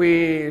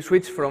we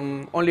switch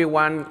from only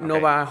one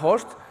Nova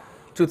host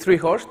to 3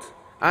 hosts,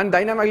 and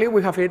dynamically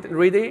we have it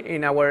ready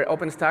in our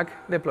OpenStack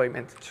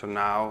deployment. So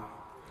now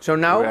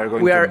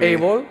we are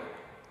able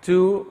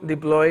to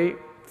deploy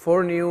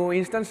 4 new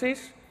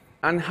instances,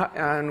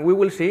 and we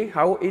will see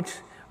how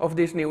each of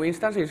these new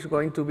instances is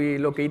going to be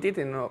located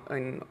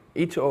in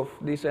each of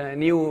these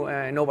new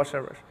Nova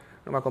servers,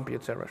 Nova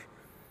Compute servers.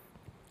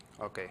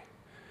 Okay.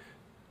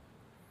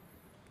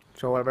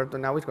 So Alberto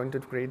now is going to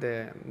create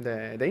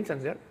the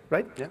instance there,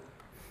 right? Yeah.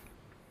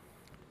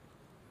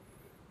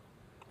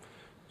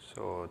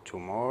 So 2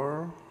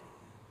 more.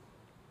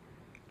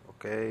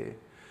 Okay.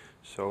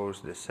 Source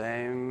the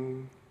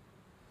same.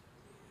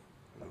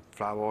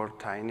 Flower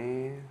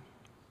tiny.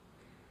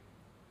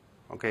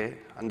 Okay,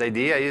 and the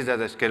idea is that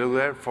the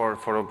scheduler for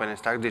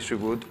OpenStack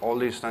distribute all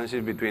the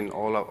instances between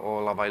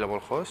all available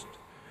hosts?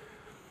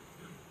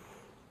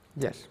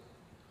 Yes.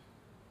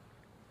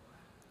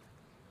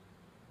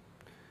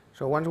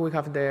 So once we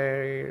have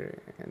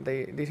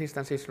these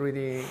instances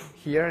ready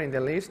here in the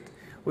list,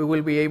 we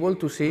will be able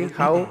to see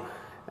how,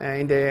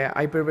 in the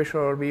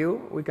hypervisor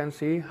view, we can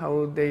see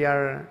how they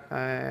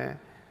are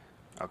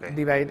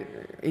divided.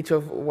 Each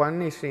of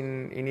one is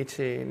in each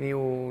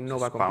new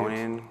Nova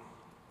Compute.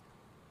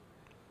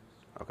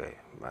 Okay,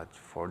 but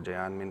for the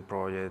admin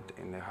project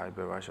in the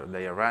hypervisor,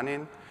 they are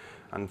running.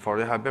 And for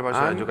the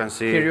hypervisor, as you can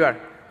see... Here you are.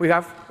 We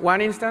have 1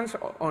 instance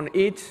on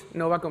each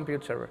Nova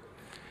Compute server.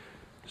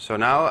 So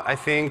now I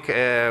think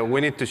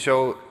we need to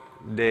show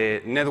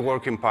the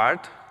networking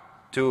part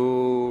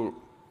to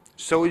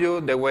show you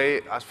the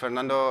way, as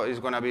Fernando is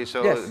going to be,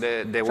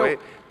 the way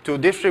to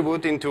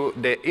distribute into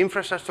the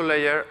infrastructure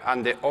layer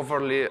and the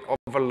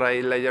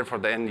overlay layer for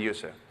the end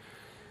user.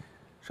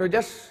 So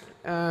just...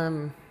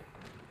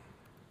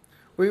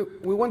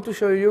 we want to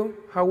show you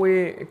how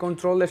we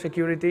control the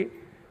security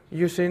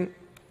using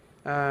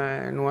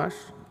Nuage.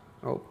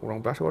 Oh,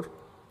 wrong password.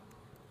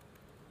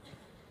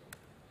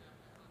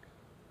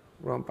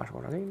 Wrong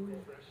password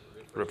again.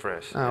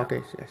 Refresh. Ah,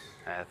 okay, yes.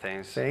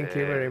 Thanks. Thank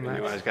you very much.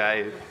 Nuage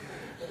guy.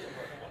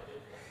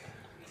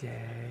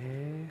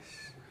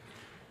 Yes.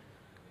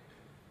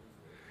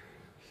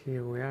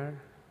 Here we are.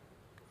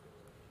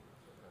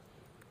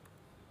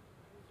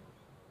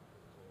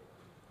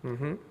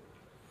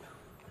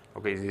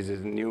 Okay, this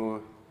is a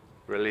new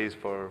release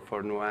for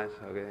Nuage.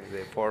 Okay,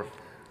 the 4th.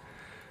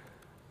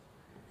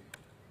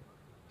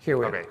 Here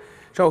we Okay. are.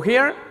 So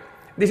here,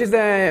 this is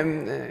the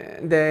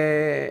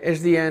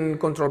SDN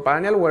control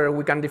panel where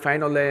we can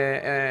define all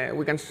the,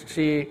 we can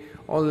see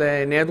all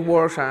the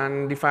networks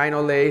and define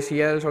all the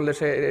ACLs, all the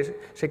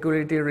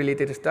security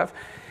related stuff.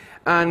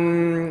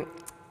 And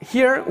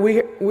here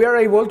we are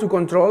able to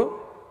control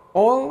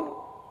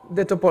all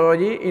the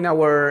topology in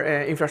our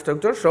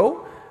infrastructure.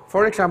 So,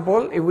 for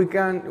example, if we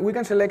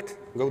can select.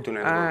 Go to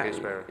network is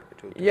better.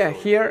 Yeah,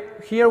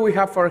 here we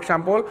have, for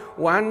example,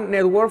 one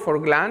network for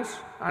Glance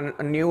and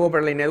a new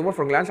overlay network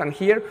for Glance, and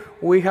here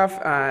we have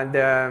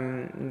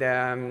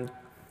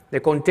the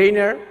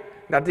container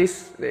that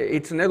is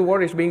its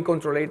network is being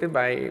controlled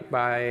by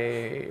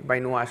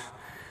Nuage.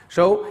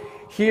 So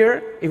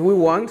here, if we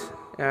want,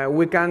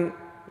 we can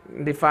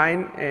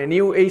define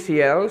new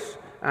ACLs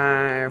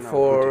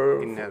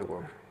for in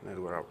network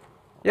up.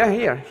 Yeah,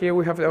 here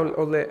we have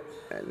all the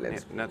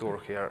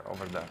network here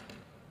over there.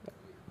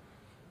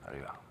 There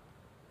you go.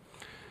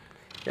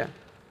 Yeah,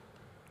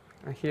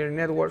 and here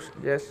networks,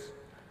 yes,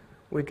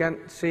 we can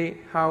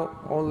see how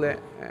all the,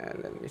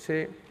 let me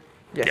see,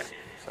 yes,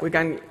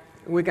 yeah.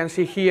 We can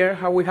see here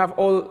how we have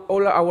all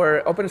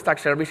our OpenStack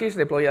services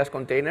deployed as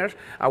containers.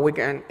 We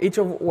can each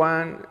of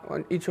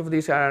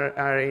these are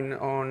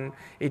on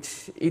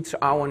its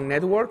own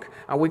network,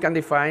 and we can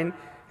define,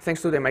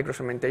 thanks to the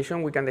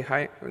microsegmentation, we can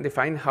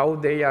define how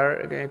they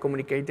are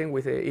communicating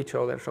with each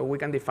other. So we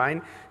can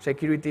define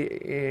security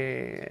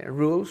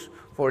rules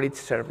for each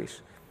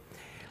service.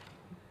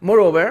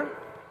 Moreover,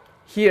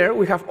 here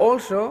we have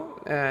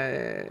also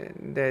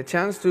the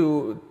chance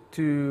to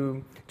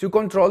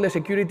control the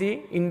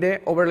security in the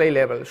overlay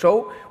level.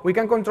 So we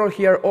can control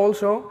here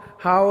also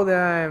how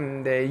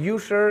the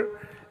user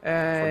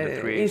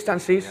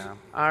instances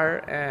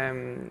are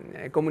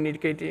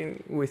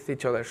communicating with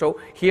each other. So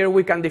here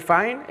we can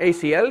define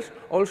ACLs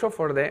also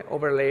for the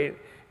overlay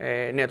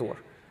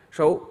network.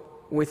 So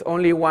with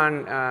only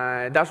one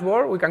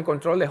dashboard, we can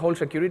control the whole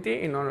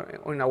security in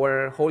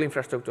our whole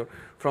infrastructure,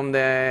 from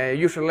the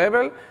user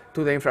level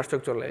to the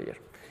infrastructure layer.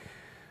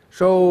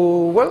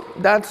 So, well,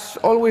 that's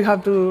all we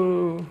have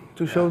to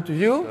show to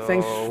you. So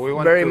thanks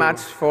very much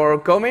for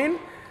coming.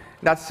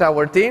 That's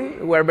our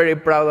team. We're very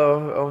proud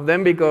of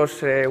them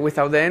because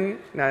without them,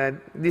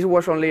 this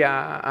was only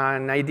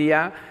an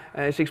idea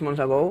 6 months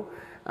ago,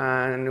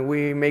 and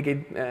we make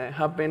it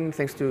happen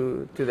thanks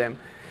to them.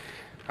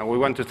 And we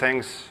want to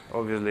thank,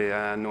 obviously,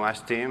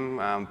 Nuage team,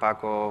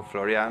 Paco,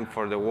 Florian,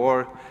 for the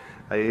work.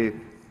 I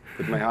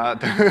put my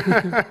heart.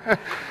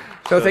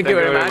 So thank you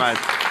very much.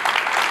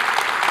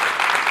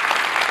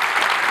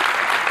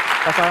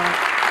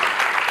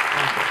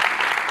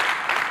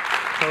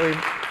 So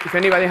if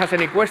anybody has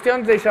any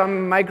questions, there's a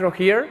micro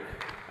here.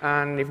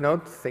 And if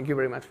not, thank you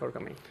very much for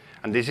coming.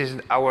 And this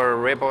is our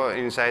repo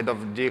inside of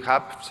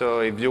GitHub. So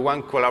if you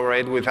want to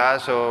collaborate with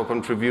us or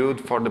contribute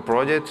for the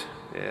project,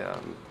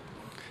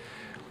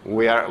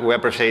 we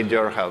appreciate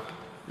your help.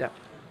 Yeah.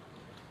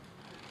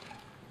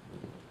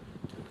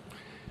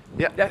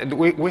 Yeah.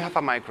 We have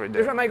a micro there.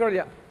 There's a micro,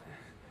 yeah.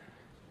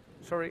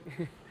 Sorry.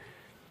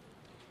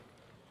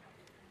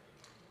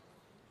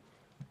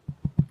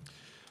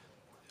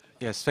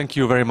 Yes, thank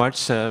you very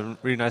much.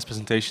 Really nice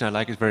presentation. I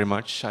like it very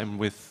much. I'm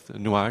with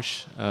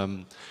Nuage. I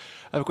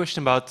have a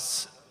question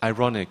about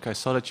Ironic. I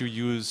saw that you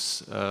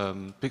use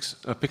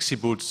Pixie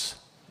Boot's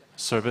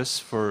service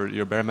for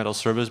your bare metal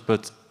service,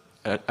 but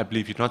I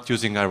believe you're not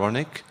using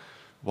Ironic.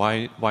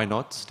 Why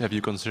not? Have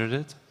you considered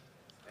it?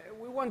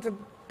 We wanted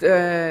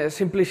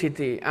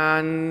simplicity,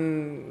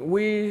 and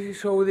we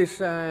saw this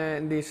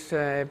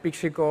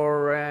Pixie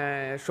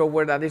Core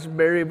software that is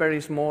very,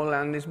 very small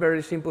and is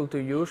very simple to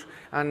use.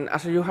 And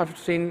as you have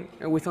seen,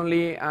 with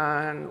only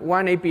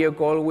one API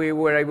call, we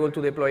were able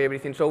to deploy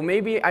everything. So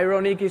maybe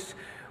Ironic is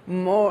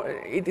more;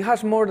 it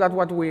has more than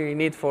what we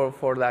need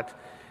for that.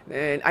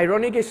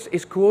 Ironic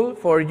is cool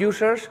for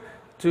users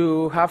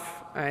to have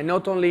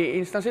not only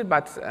instances,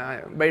 but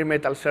bare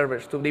metal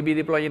servers to be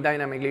deployed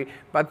dynamically.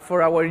 But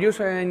for our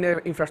user in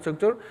the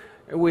infrastructure,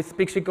 with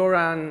Pixie Core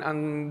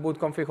and boot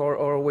config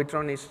or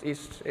Waitron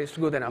is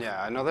good enough.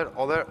 Yeah,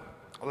 other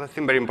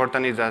thing very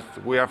important is that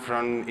we are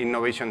from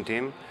innovation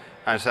team.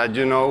 As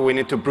you know, we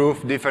need to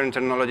prove different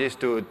technologies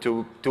to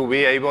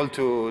be able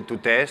to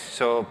test.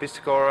 So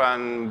Pixie Core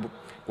and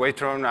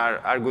Waitron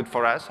are good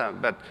for us,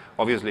 but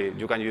obviously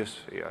you can use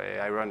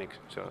Ironic.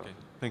 So okay.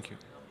 Thank you.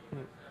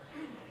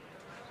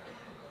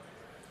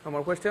 No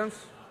more questions?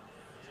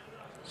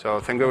 So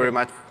thank you very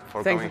much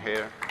for coming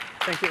here.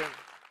 Thank you.